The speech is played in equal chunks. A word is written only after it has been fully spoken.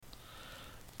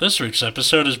This week's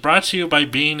episode is brought to you by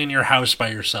being in your house by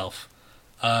yourself.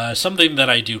 Something that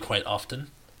I do quite often,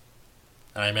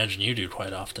 and I imagine you do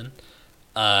quite often.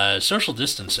 Social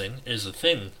distancing is a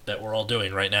thing that we're all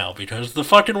doing right now because the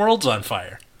fucking world's on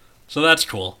fire. So that's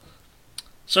cool.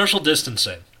 Social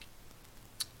distancing.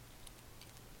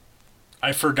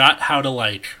 I forgot how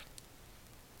to,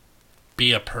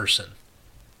 be a person.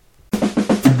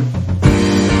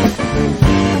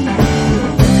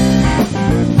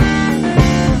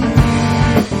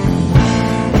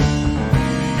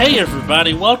 Hey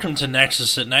everybody, welcome to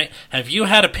Nexus at Night. Have you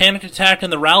had a panic attack in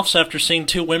the Ralphs after seeing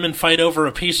two women fight over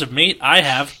a piece of meat? I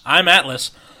have. I'm Atlas.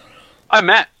 I'm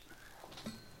Matt.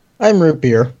 I'm Root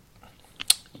Beer.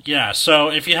 Yeah,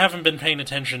 so if you haven't been paying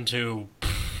attention to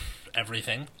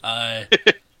everything, we're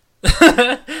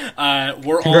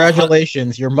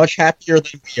Congratulations, you're much happier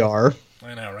than we are.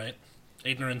 I know, right?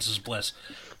 Ignorance is bliss.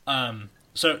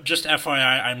 So just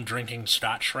FYI, I'm drinking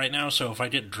scotch right now, so if I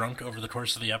get drunk over the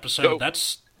course of the episode,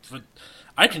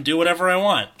 I can do whatever I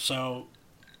want, so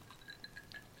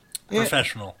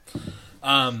professional.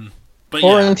 But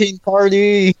Quarantine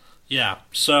party! Yeah,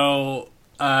 so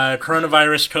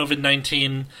coronavirus,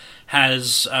 COVID-19,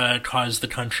 has caused the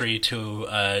country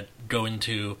to go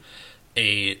into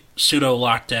a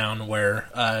pseudo-lockdown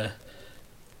where,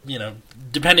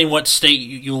 depending what state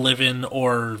you live in,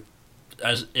 or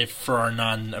as if for our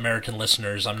non-American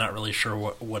listeners, I'm not really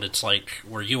sure what it's like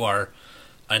where you are.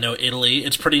 I know Italy,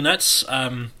 it's pretty nuts,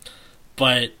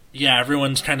 but yeah,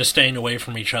 everyone's kind of staying away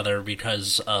from each other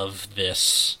because of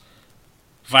this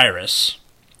virus.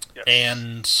 Yes.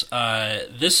 And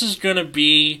this is going to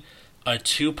be a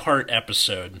two-part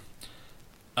episode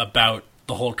about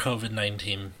the whole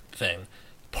COVID-19 thing.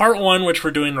 Part one, which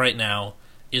we're doing right now,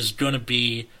 is going to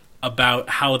be about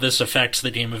how this affects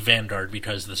the game of Vanguard,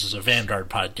 because this is a Vanguard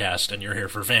podcast and you're here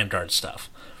for Vanguard stuff.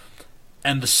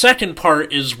 And the second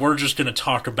part is we're just going to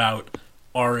talk about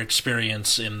our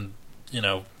experience in,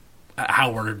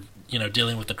 how we're,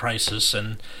 dealing with the crisis,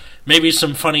 and maybe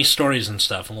some funny stories and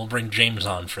stuff, and we'll bring James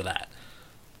on for that.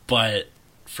 But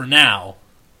for now,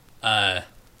 bunch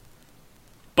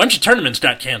of tournaments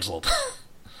got canceled.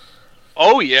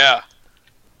 Oh yeah.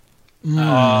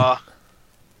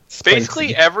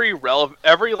 Basically every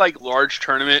large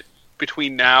tournament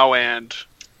between now and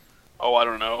I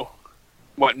don't know,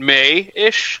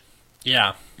 May-ish?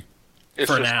 Yeah. It's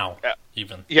now,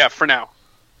 even. Yeah, for now.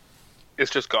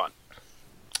 It's just gone.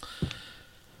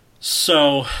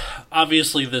 So,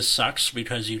 obviously this sucks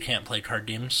because you can't play card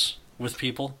games with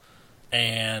people,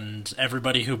 and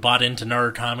everybody who bought into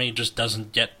Narukami just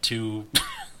doesn't get to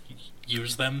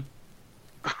use them.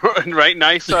 Right?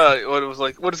 Nice, what is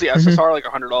the SSR, like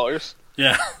 $100?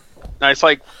 Yeah. Nice,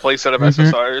 playset of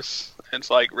SSRs. It's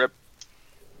rip.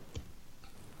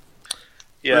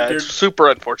 Yeah, it's super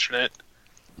unfortunate.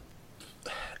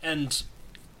 And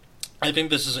I think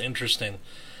this is interesting,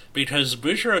 because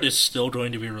Bushiroad is still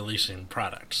going to be releasing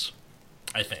products,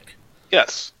 I think.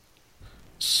 Yes.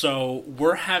 So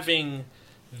we're having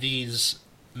these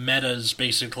metas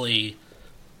basically.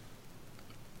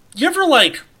 You ever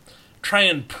try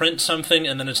and print something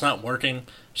and then it's not working,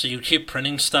 so you keep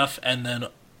printing stuff and then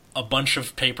a bunch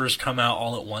of papers come out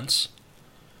all at once?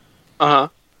 Uh-huh.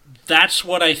 That's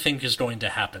what I think is going to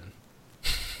happen.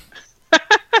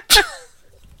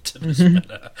 To this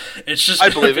meta. It's just I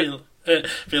believe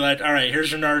be like, alright,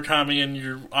 here's your Narukami and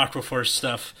your Aquaforce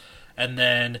stuff, and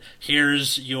then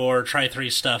here's your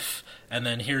Tri-3 stuff, and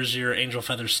then here's your Angel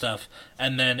Feather stuff,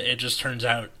 and then it just turns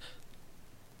out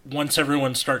once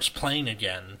everyone starts playing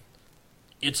again,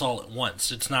 it's all at once.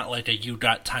 It's not like you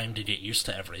got time to get used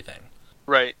to everything.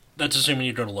 Right. That's assuming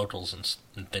you go to locals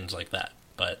and things like that,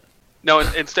 but... No,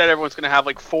 instead everyone's going to have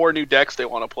 4 new decks they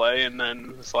want to play, and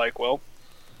then it's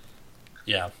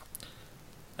Yeah.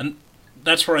 And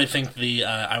that's where I think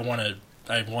I want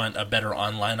a better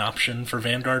online option for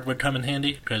Vanguard would come in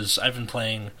handy, because I've been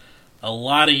playing a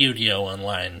lot of Yu-Gi-Oh!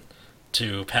 Online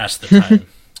to pass the time.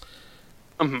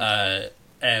 Mm-hmm.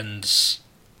 And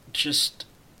just,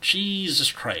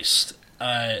 Jesus Christ.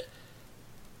 Okay,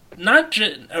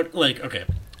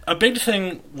 a big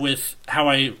thing with how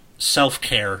I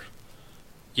self-care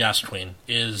Yas Queen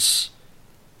is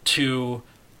to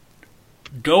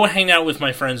go hang out with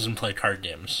my friends and play card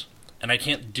games, and I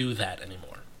can't do that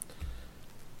anymore.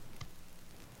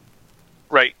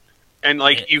 Right. And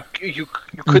you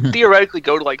could theoretically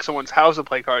go to someone's house and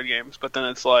play card games, but then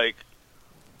it's are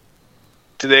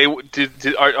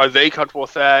they comfortable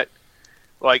with that?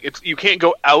 You can't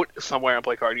go out somewhere and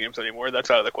play card games anymore. That's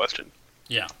out of the question.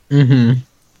 Yeah. Mm-hmm.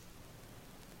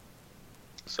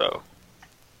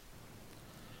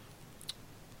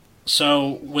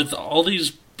 So with all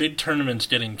these big tournaments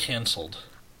getting canceled,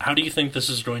 how do you think this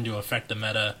is going to affect the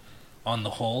meta on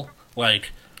the whole?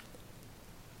 Like,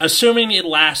 assuming it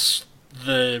lasts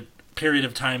the period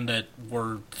of time that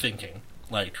we're thinking,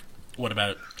 like, what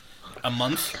about a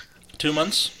month, 2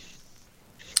 months?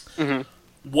 Mm-hmm.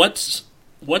 What's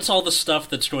all the stuff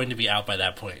that's going to be out by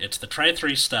that point? It's the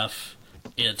Tri-3 stuff.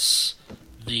 It's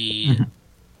the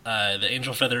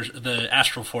Angel Feathers, the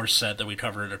Astral Force set that we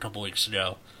covered a couple weeks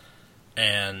ago,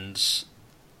 and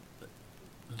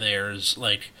there's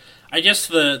like, I guess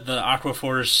the Aqua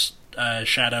Force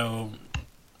Shadow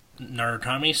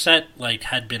Narukami set like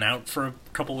had been out for a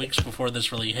couple weeks before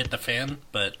this really hit the fan,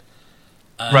 but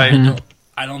Right.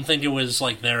 I don't think it was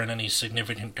like there in any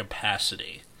significant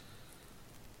capacity.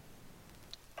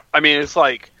 I mean, it's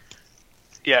like,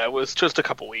 yeah, it was just a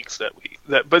couple weeks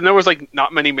but there was like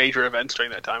not many major events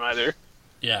during that time either.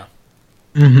 Yeah.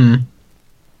 Mm-hmm.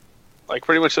 Like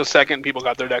pretty much the second people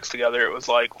got their decks together, it was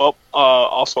like, well,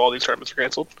 also all these tournaments are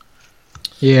canceled.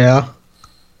 Yeah.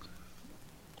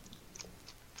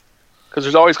 Because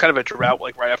there's always kind of a drought,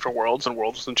 like right after Worlds, and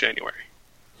Worlds was in January,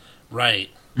 Right.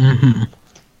 Mm-hmm.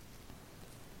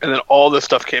 and then all this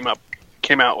stuff came out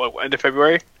what, end of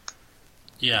February,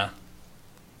 Yeah.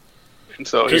 and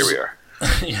so here we are.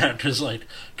 Yeah, because, like,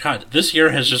 God, this year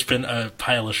has just been a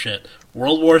pile of shit.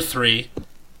 World War III,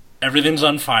 everything's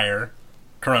on fire,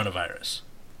 coronavirus.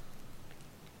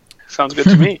 Sounds good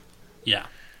to me. Yeah.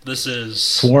 This is...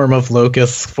 Swarm of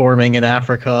locusts forming in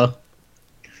Africa.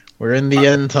 We're in the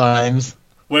end times.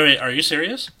 Wait, are you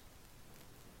serious?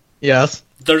 Yes.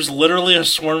 There's literally a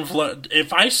swarm of...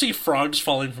 If I see frogs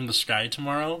falling from the sky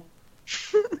tomorrow,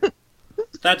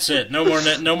 that's it. No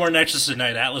more Nexus at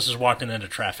night. Atlas is walking into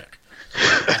traffic.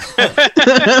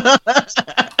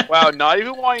 Wow, not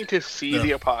even wanting to see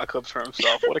the apocalypse for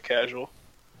himself. What a casual.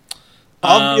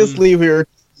 Obviously, we were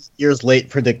years late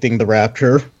predicting the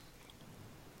rapture.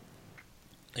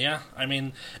 Yeah, I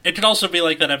mean, it could also be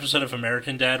like that episode of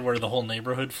American Dad where the whole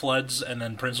neighborhood floods and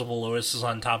then Principal Lewis is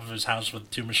on top of his house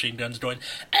with 2 machine guns going,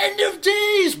 "End of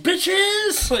days,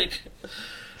 bitches!" Like,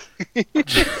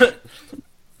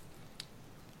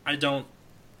 I don't...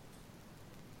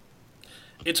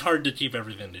 It's hard to keep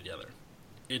everything together.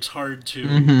 It's hard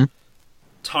to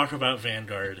talk about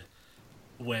Vanguard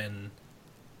when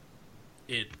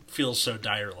it feels so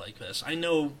dire like this. I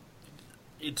know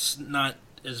it's not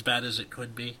as bad as it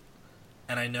could be,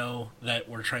 and I know that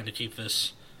we're trying to keep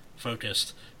this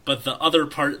focused, but the other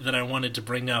part that I wanted to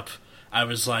bring up, I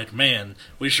was like, man,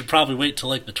 we should probably wait till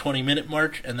like the 20-minute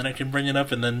mark, and then I can bring it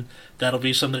up, and then that'll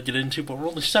be something to get into, but we're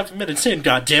only 7 minutes in,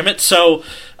 goddammit, so,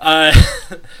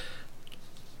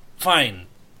 fine.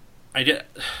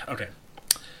 Okay.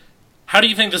 How do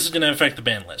you think this is going to affect the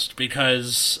ban list?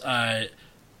 Because,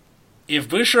 if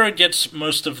Bushiroad gets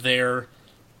most of their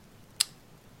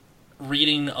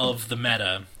reading of the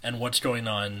meta and what's going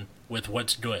on with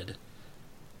what's good,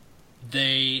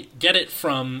 they get it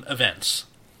from events.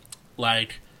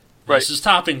 Like, this is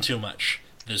topping too much.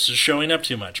 This is showing up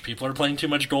too much. People are playing too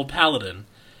much Gold Paladin.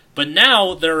 But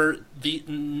now there are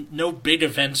no big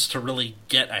events to really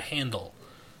get a handle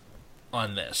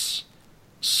on this.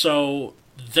 So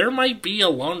there might be a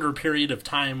longer period of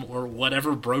time where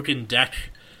whatever broken deck,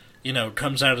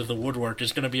 comes out of the woodwork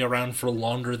is going to be around for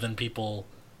longer than people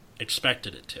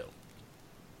expected it to.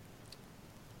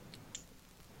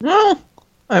 Well,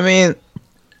 I mean,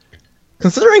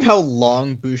 considering how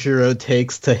long Bushiroad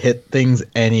takes to hit things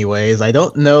anyways, I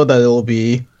don't know that it'll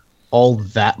be all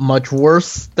that much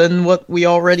worse than what we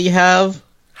already have.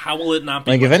 How will it not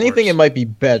be Like, much if anything, worse? it might be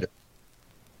better.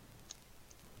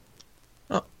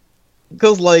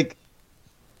 Because, like,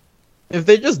 if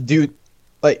they just do...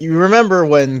 Like, you remember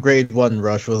when Grade 1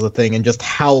 Rush was a thing and just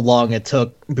how long it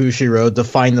took Bushiroad to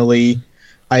finally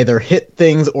either hit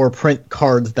things or print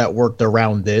cards that worked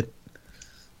around it.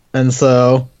 And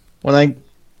so, when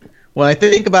I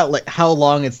think about, like, how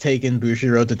long it's taken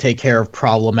Bushiroad to take care of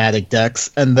problematic decks,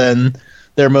 and then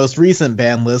their most recent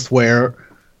ban list where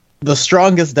the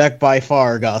strongest deck by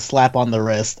far got a slap on the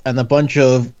wrist, and a bunch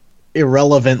of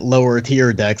irrelevant lower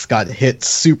tier decks got hit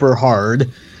super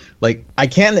hard. Like, I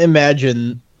can't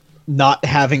imagine not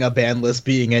having a ban list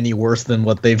being any worse than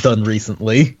what they've done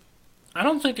recently. I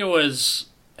don't think it was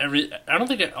I don't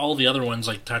think all the other ones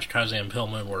like Tachikaze and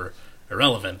Pillman were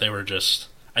irrelevant. They were just,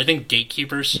 I think,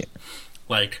 gatekeepers. Yeah.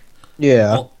 Like,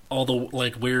 yeah, all the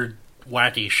like weird,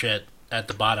 wacky shit at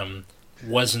the bottom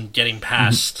wasn't getting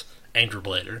past Anchor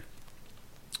Blader.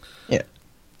 Yeah,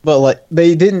 but like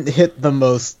they didn't hit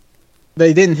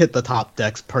the top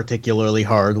decks particularly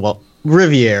hard. Well,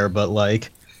 Riviere, but like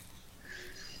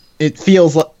it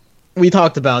feels like we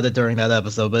talked about it during that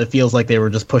episode, but it feels like they were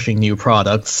just pushing new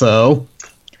products. So,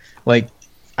 like,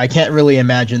 I can't really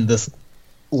imagine this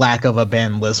lack of a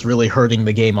ban list really hurting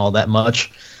the game all that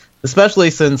much, especially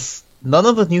since none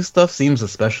of the new stuff seems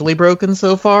especially broken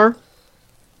so far.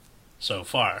 So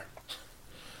far.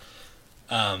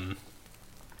 I'm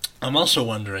also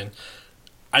wondering,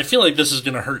 I feel like this is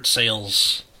going to hurt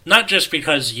sales, not just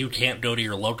because you can't go to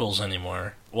your locals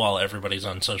anymore while everybody's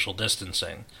on social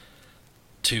distancing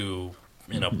to,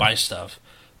 buy stuff,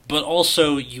 but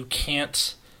also you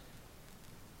can't,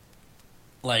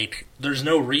 like, there's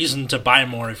no reason to buy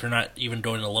more if you're not even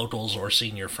going to locals or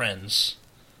seeing your friends.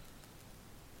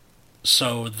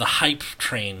 So the hype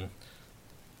train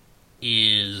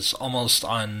is almost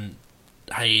on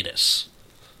hiatus.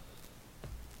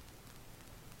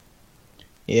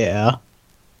 Yeah.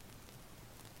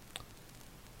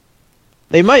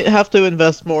 They might have to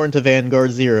invest more into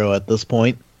Vanguard Zero at this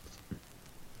point.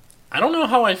 I don't know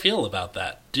how I feel about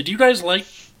that. Did you guys like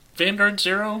Vanguard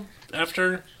Zero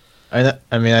after? I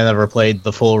mean, I never played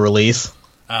the full release.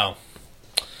 Oh.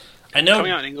 I know.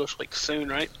 Coming out in English, soon,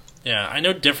 right? Yeah, I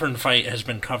know Different Fight has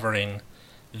been covering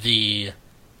the,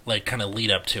 kind of lead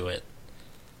up to it.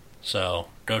 So,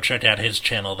 go check out his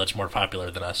channel that's more popular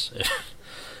than us,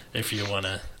 if you want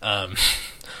to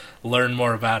learn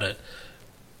more about it.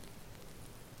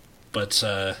 But,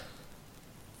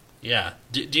 yeah.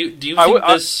 Do you think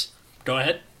this... Go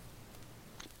ahead.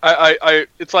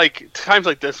 It's like times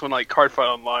like this when Cardfight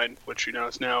Online, which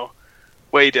is now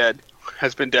way dead,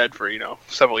 has been dead for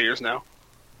several years now.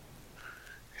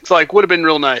 It's would have been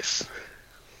real nice.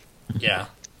 Yeah,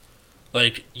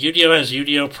 Yu-Gi-Oh has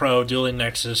Yu-Gi-Oh Pro, Dueling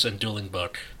Nexus, and Dueling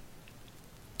Book,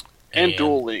 and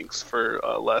Duel Links for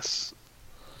less.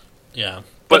 Yeah,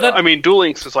 but I mean, Duel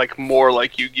Links is more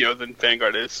like Yu-Gi-Oh than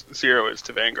Vanguard is. Zero is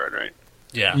to Vanguard, right?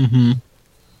 Yeah. Mm-hmm.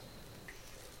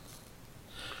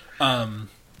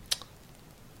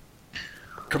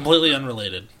 Completely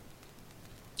unrelated.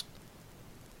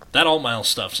 That Alt-Mile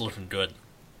stuff's looking good.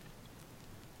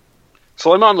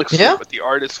 Suleiman looks good, but the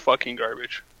art is fucking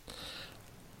garbage.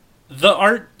 The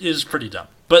art is pretty dumb,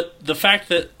 but the fact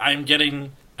that I'm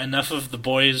getting enough of the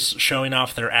boys showing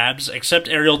off their abs, except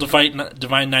Ariel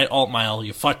Divine Knight Alt-Mile,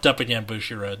 you fucked up again,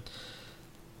 Bushiroad.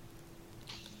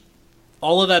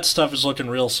 All of that stuff is looking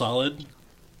real solid.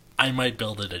 I might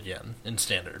build it again in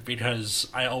Standard, because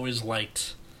I always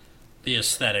liked the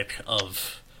aesthetic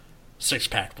of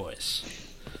six-pack boys.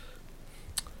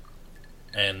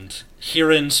 And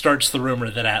herein starts the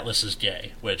rumor that Atlas is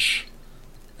gay, which,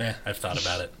 I've thought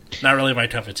about it. Not really my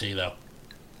cup of tea, though.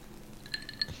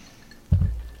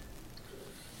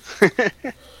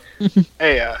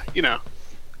 Hey,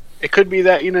 it could be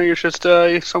that, you're just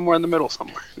somewhere in the middle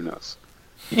somewhere. Who knows?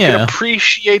 Yeah. You can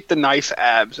appreciate the nice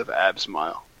abs of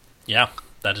Absmile. Yeah,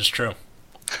 that is true.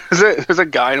 There's a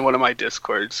guy in one of my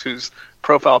Discords whose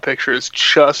profile picture is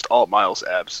just Alt-Mile's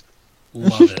abs.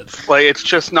 Love it. It's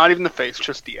just not even the face,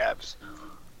 just the abs.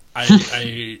 I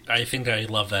think I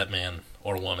love that man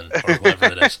or woman or whoever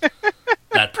it is.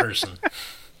 That person.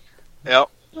 Yep.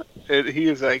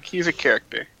 He's a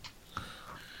character.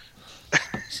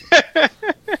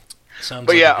 Sounds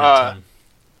but like yeah, a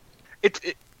good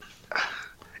time.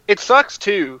 It sucks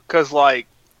too, because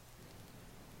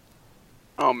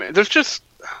oh man,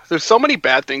 there's so many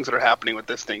bad things that are happening with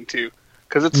this thing too,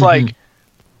 because it's I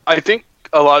think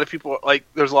a lot of people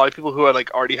there's a lot of people who had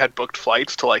already had booked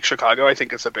flights to Chicago. I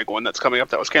think it's a big one that's coming up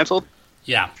that was canceled.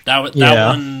 Yeah, that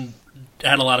one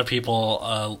had a lot of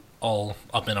people all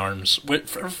up in arms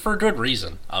for good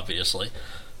reason, obviously.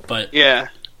 But yeah,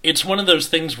 it's one of those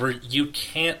things where you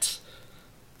can't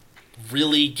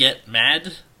really get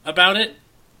mad about it.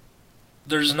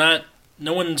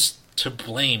 No one's to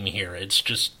blame here. It's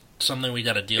just something we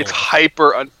got to deal with. It's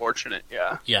hyper unfortunate.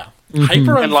 Yeah. Yeah.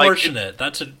 Hyper unfortunate.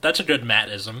 That's a good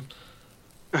Mattism.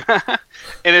 And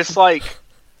it's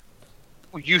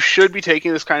you should be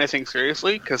taking this kind of thing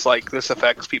seriously, because this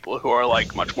affects people who are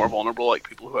much more vulnerable,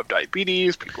 people who have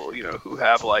diabetes, people who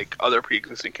have other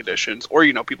pre-existing conditions, or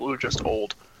people who are just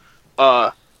old,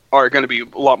 are going to be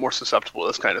a lot more susceptible to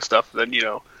this kind of stuff than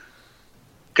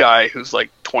guy who's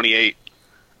 28.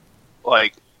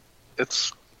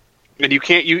 It's and you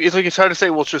can't it's hard to say,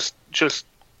 well, just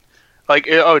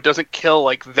it doesn't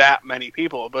kill that many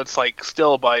people, but it's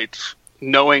still by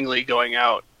knowingly going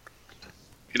out,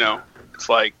 it's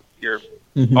you're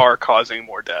are causing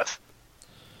more death.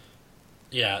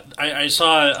 Yeah, I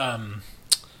saw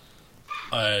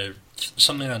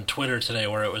something on Twitter today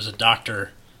where it was a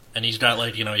doctor, and he's got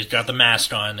he's got the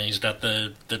mask on, and he's got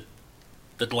the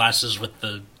glasses with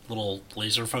the little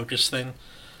laser focus thing,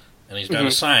 and he's got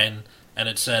a sign, and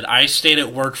it said, "I stayed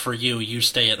at work for you. You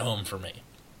stay at home for me."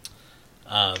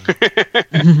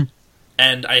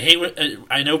 And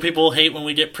I know people hate when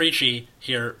we get preachy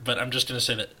here, but I'm just going to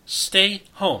say that stay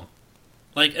home.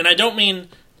 And I don't mean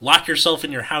lock yourself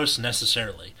in your house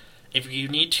necessarily. If you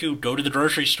need to go to the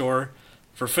grocery store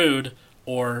for food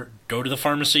or go to the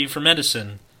pharmacy for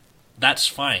medicine, that's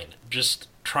fine. Just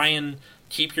try and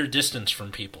keep your distance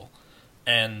from people.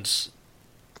 And,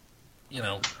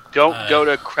 don't go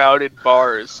to crowded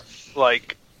bars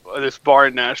like this bar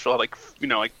in Nashville,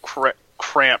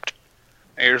 cramped.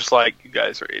 And you're just like, you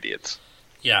guys are idiots.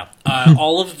 Yeah.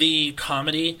 All of the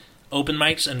comedy open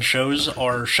mics and shows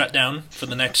are shut down for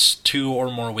the next 2 or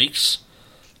more weeks.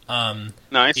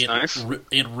 Nice.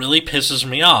 It really pisses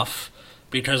me off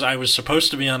because I was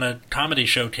supposed to be on a comedy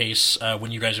showcase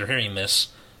when you guys are hearing this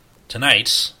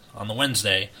tonight on the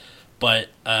Wednesday, but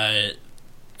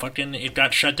it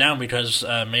got shut down because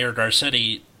Mayor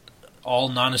Garcetti, all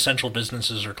non-essential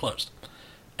businesses are closed.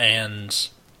 And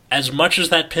as much as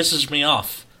that pisses me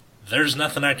off, there's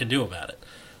nothing I can do about it.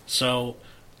 So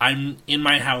I'm in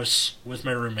my house with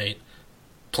my roommate,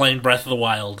 playing Breath of the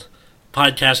Wild,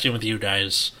 podcasting with you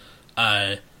guys,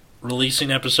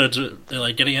 releasing episodes,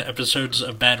 getting episodes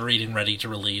of Bad Reading ready to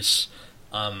release,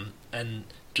 and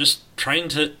just trying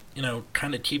to,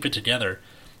 kind of keep it together.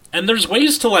 And there's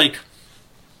ways to,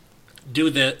 do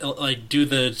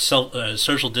the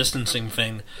social distancing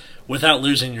thing without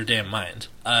losing your damn mind.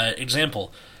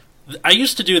 Example, I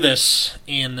used to do this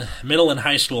in middle and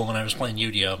high school when I was playing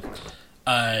Yu-Gi-Oh!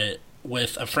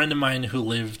 With a friend of mine who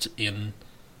lived in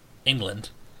England.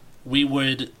 We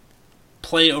would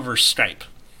play over Skype.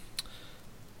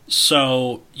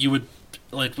 So you would,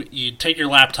 you'd take your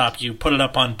laptop, you put it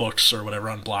up on books or whatever,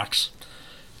 on blocks,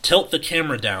 tilt the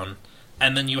camera down,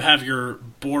 and then you have your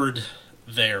board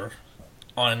there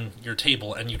on your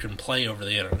table, and you can play over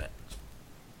the internet.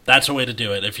 That's a way to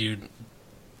do it if you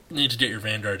need to get your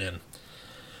Vanguard in.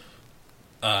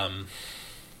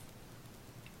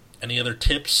 Any other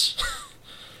tips?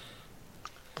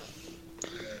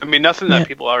 I mean, nothing that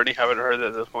people already haven't heard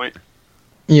at this point.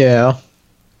 Yeah.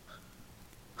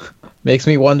 Makes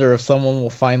me wonder if someone will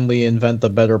finally invent a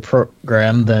better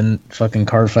program than fucking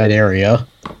Cardfight Area.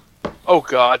 Oh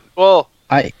god. Well,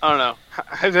 I don't know.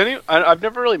 I've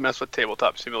never really messed with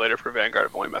Tabletop Simulator for Vanguard.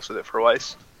 I've only messed with it for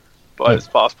Weiss. But it's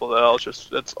possible that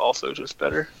that's also just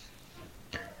better.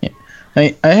 Yeah.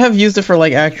 I have used it for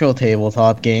actual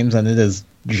tabletop games, and it is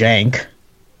jank.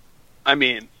 I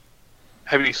mean,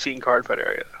 have you seen Cardfight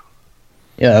Area?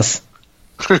 Yes.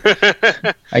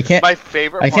 I can't. My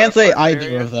favorite. I can't say either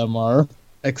Area of them are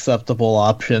acceptable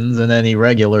options in any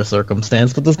regular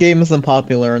circumstance, but this game isn't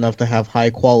popular enough to have high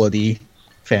quality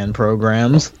fan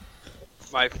programs.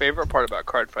 My favorite part about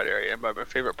Cardfight Area, and by my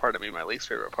favorite part I mean my least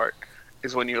favorite part,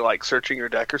 is when you're searching your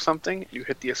deck or something, you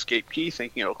hit the escape key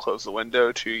thinking it'll close the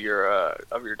window to your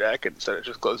of your deck, and instead it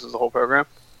just closes the whole program.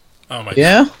 Oh my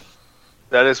god.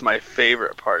 That is my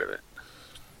favorite part of it.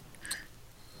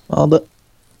 Well,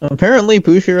 apparently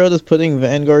Bushiroad is putting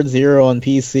Vanguard 0 on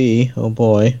PC. Oh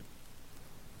boy.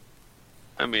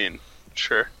 I mean,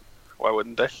 sure. Why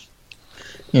wouldn't they?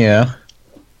 Yeah.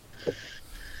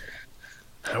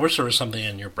 I wish there was something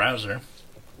in your browser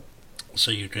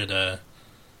so you could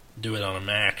do it on a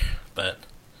Mac, but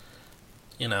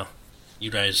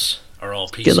you guys are all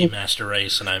PC Master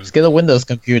Race, and I'm... Just get a Windows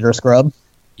computer, scrub.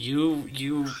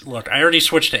 You look, I already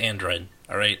switched to Android,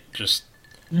 alright? Just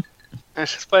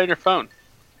play on your phone.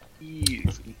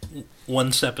 Easy.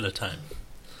 One step at a time.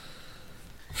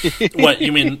 What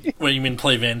you mean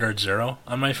play Vanguard 0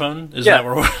 on my phone? Is that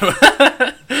where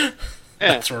we're...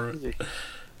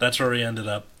 That's where we ended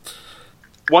up.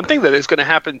 One thing that is going to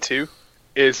happen too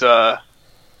is I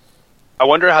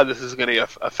wonder how this is going to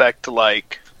affect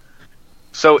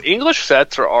so English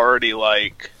sets are already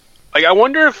I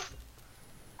wonder if,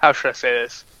 how should I say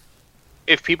this,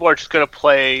 if people are just going to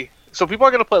play, so people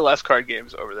are going to play less card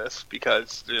games over this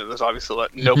because there's obviously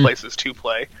no places to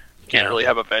play. You can't really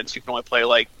have events. You can only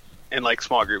play in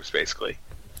small groups basically.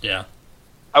 Yeah.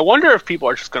 I wonder if people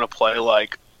are just going to play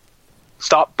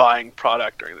stop buying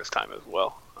product during this time as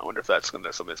well. I wonder if that's something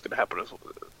that's going to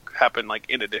happen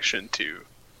in addition to.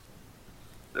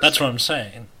 That's what I'm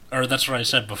saying, or that's what I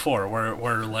said before. Where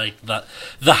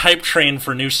the hype train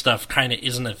for new stuff kind of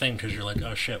isn't a thing because you're like,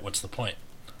 oh shit, what's the point?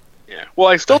 Yeah. Well,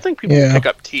 I still think people will pick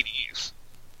up TDs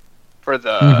for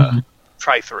the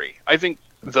Try 3. I think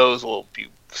those will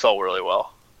sell really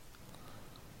well.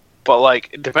 But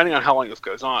depending on how long this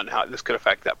goes on, how this could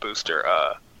affect that booster.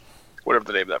 Whatever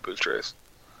the name of that booster is.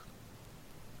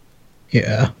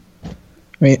 Yeah. I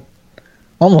mean,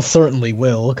 almost certainly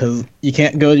will, because you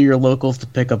can't go to your locals to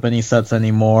pick up any sets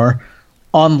anymore.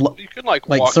 You can like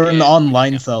walk certain in,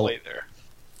 online you can't sell. play there.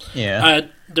 Yeah.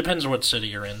 Depends on what city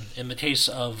you're in. In the case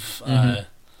of LA,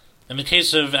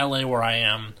 where I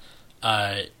am,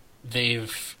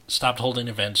 they've stopped holding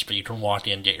events, but you can walk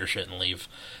in, get your shit, and leave.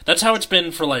 That's how it's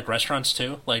been for like restaurants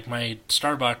too. Like my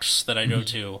Starbucks that I go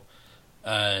to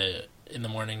in the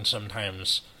morning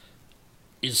sometimes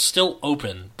is still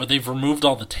open, but they've removed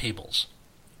all the tables.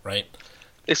 Right?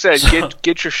 They said,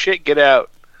 get your shit, get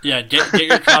out. Yeah, get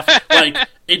your coffee. Like,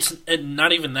 it's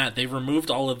not even that. They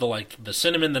removed all of the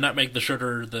cinnamon, the nutmeg, the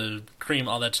sugar, the cream,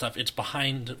 all that stuff. It's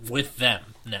behind with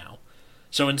them now.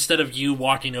 So instead of you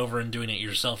walking over and doing it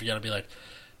yourself, you gotta be like,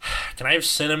 can I have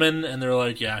cinnamon? And they're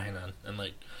like, yeah, hang on. And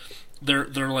like, they're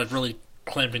like really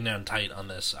clamping down tight on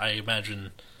this. I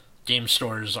imagine game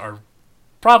stores are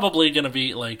probably gonna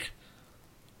be like,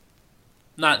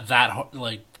 not that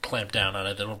like clamped down on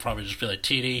it. They'll probably just be like,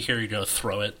 TD, here you go,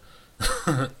 throw it.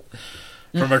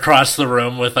 From across the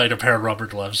room with like a pair of rubber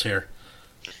gloves here.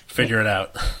 Figure it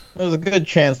out. There's a good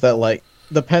chance that, like,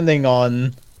 depending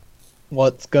on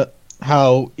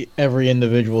how every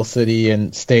individual city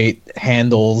and state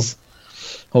handles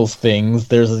those things,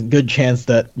 there's a good chance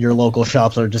that your local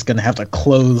shops are just going to have to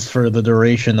close for the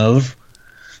duration of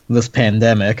this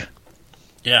pandemic.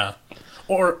 Yeah.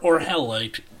 Or hell,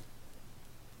 like,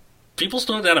 people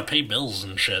still gotta pay bills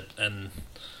and shit, and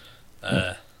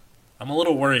I'm a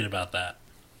little worried about that.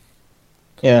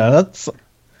 Yeah, that's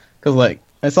because, like,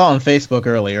 I saw on Facebook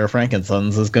earlier,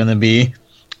 Frankensons is going to be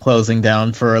closing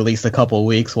down for at least a couple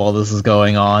weeks while this is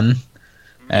going on.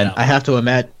 And Yeah. I have to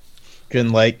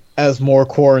imagine, like, as more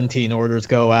quarantine orders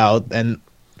go out and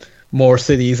more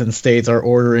cities and states are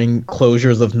ordering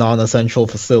closures of non-essential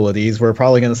facilities, we're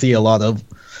probably going to see a lot of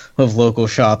local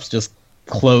shops just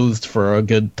closed for a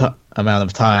good amount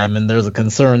of time. And there's a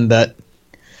concern that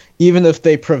even if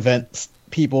they prevent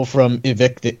people from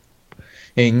evicting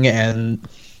and,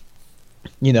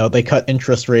 you know, they cut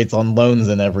interest rates on loans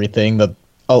and everything, that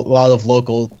a lot of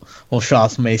local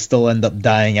shops may still end up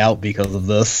dying out because of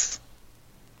this.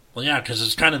 Well, yeah, because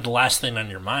it's kind of the last thing on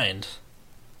your mind,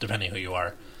 depending who you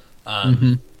are.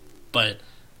 But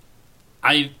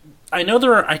I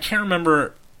know I can't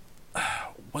remember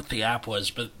what the app was,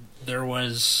 but it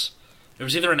was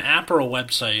either an app or a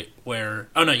website where,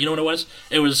 oh no, you know what it was?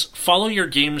 It was follow your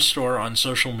game store on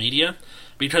social media,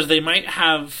 because they might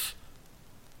have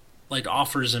like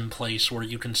offers in place where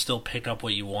you can still pick up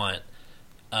what you want.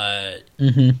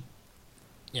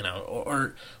 You know,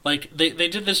 or like they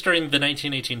did this during the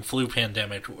 1918 flu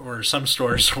pandemic, where some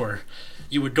stores where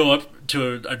you would go up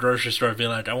to a grocery store and be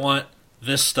like, I want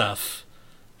this stuff,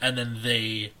 and then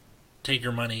they take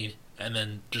your money and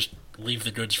then just leave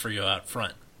the goods for you out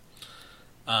front.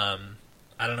 I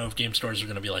don't know if game stores are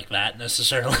going to be like that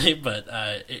necessarily, but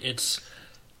it's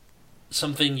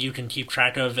something you can keep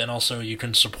track of, and also you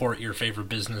can support your favorite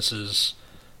businesses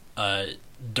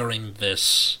during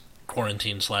this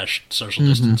quarantine / social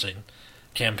distancing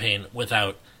campaign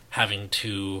without having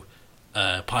to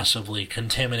possibly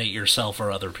contaminate yourself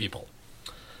or other people.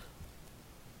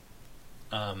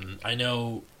 I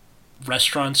know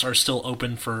restaurants are still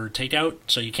open for takeout,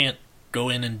 so you can't go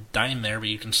in and dine there, but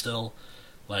you can still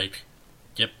like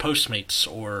get Postmates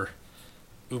or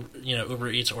Uber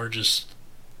Eats, or just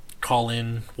call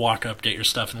in, walk up, get your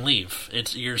stuff, and leave.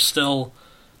 You're still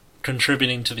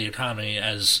contributing to the economy,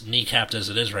 as kneecapped as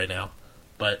it is right now,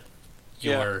 but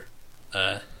you're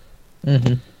I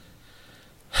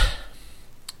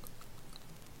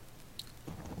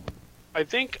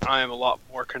think I am a lot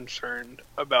more concerned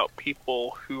about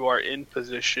people who are in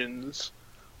positions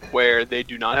where they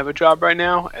do not have a job right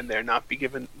now, and they're not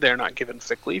given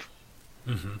sick leave.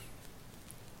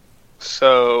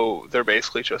 So they're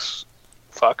basically just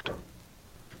fucked.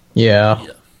 Yeah.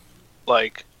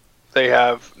 Like, they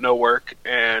have no work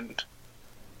and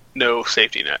no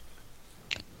safety net.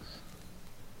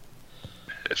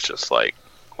 It's just like,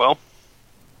 well,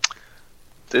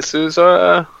 this is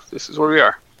where we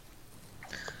are.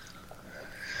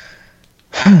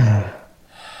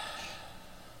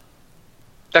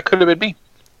 That could have been me.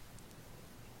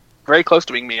 Very close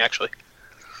to being me, actually.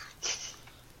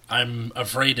 I'm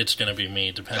afraid it's going to be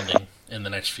me, depending in the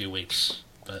next few weeks.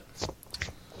 But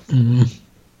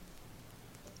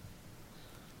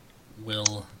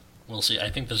we'll see. I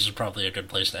think this is probably a good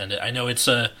place to end it. I know it's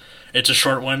a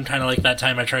short one, kind of like that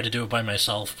time I tried to do it by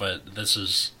myself. But this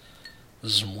is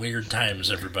some weird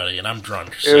times, everybody, and I'm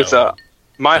drunk. So it was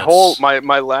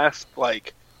my last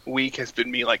like week has been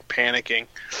me like panicking.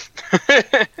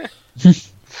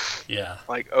 Yeah.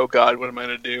 Like, oh God, what am I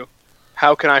gonna do?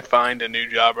 How can I find a new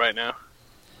job right now?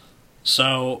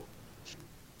 So,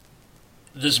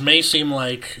 this may seem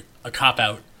like a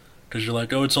cop-out, because you're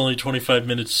like, oh, it's only 25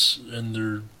 minutes and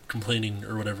they're complaining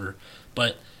or whatever.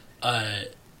 But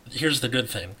here's the good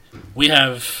thing. We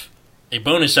have a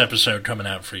bonus episode coming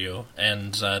out for you,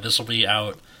 and this will be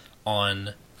out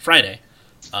on Friday.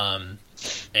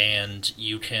 And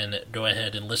you can go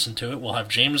ahead and listen to it. We'll have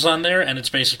James on there, and it's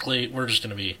basically, we're just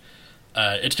going to be,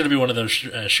 it's going to be one of those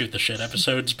shoot the shit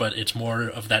episodes, but it's more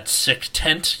of that sick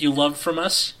tent you love from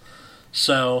us.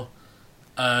 So,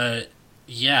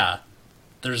 yeah,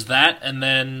 there's that, and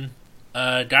then,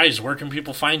 guys, where can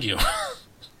people find you?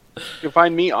 You can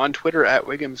find me on Twitter at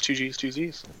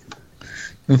Wiggums2Gs2Zs. You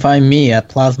can find me at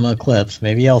Plasma Eclipse.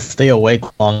 Maybe I'll stay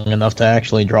awake long enough to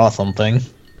actually draw something.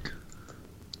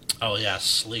 Oh yeah,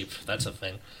 sleep. That's a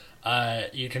thing.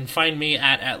 You can find me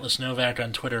at Atlas Novak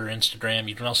on Twitter or Instagram.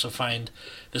 You can also find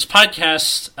this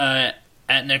podcast at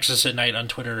Nexus at Night on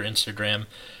Twitter or Instagram.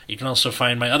 You can also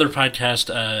find my other podcast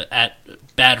at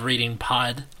Bad Reading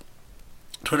Pod,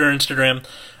 Twitter, Instagram.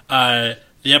 The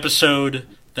episode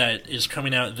that is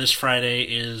coming out this Friday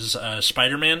is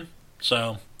Spider-Man,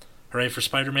 so hooray for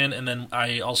Spider-Man. And then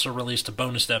I also released a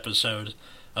bonus episode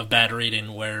of Bad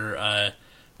Reading where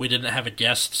we didn't have a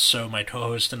guest, so my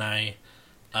co-host and I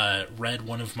read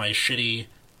one of my shitty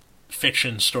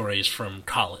fiction stories from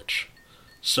college.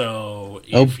 So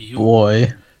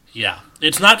boy. Yeah.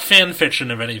 It's not fan fiction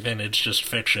of anything, it's just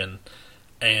fiction,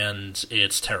 and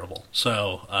it's terrible.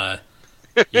 So,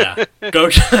 yeah. Go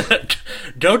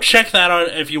check that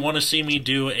out if you want to see me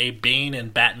do a Bane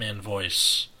and Batman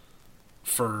voice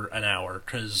for an hour.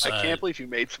 Cause, I can't believe you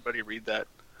made somebody read that.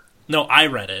 No, I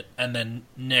read it, and then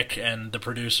Nick and the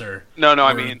producer... No,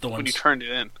 I mean, when you turned it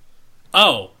in.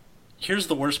 Oh, here's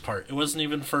the worst part. It wasn't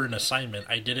even for an assignment.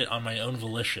 I did it on my own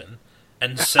volition,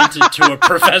 and sent it to a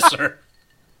professor.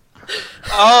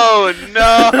 Oh,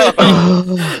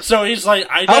 no! So he's like,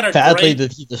 How badly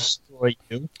did he destroy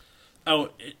you?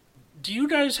 Oh, do you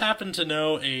guys happen to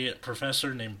know a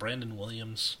professor named Brandon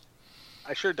Williams?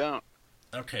 I sure don't.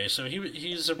 Okay, so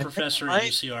he's a professor at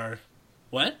UCR.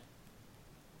 What?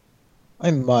 I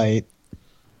might.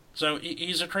 So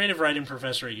he's a creative writing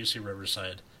professor at UC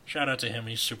Riverside. Shout out to him,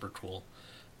 he's super cool.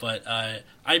 But I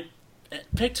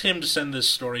picked him to send this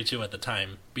story to at the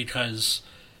time because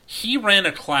he ran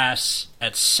a class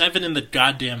at 7 in the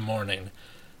goddamn morning.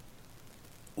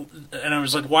 And I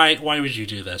was like, why would you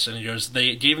do this? And he goes,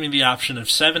 they gave me the option of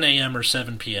 7 a.m. or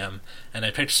 7 p.m. And I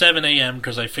picked 7 a.m.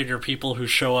 because I figure people who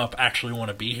show up actually want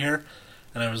to be here.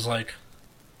 And I was like,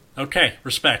 okay,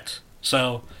 respect.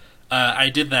 So... I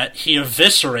did that. He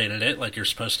eviscerated it, like you're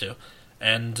supposed to,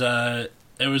 and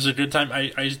it was a good time.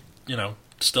 I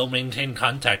still maintain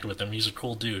contact with him. He's a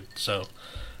cool dude. So,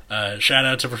 shout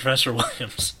out to Professor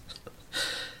Williams.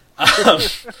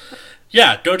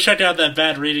 Yeah, go check out that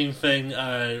Bad Reading thing.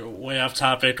 Way off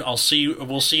topic. We'll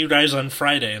see you guys on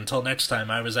Friday. Until next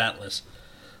time, I was Atlas.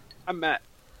 I'm Matt.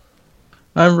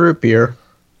 I'm Root Beer.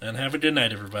 And have a good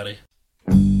night, everybody.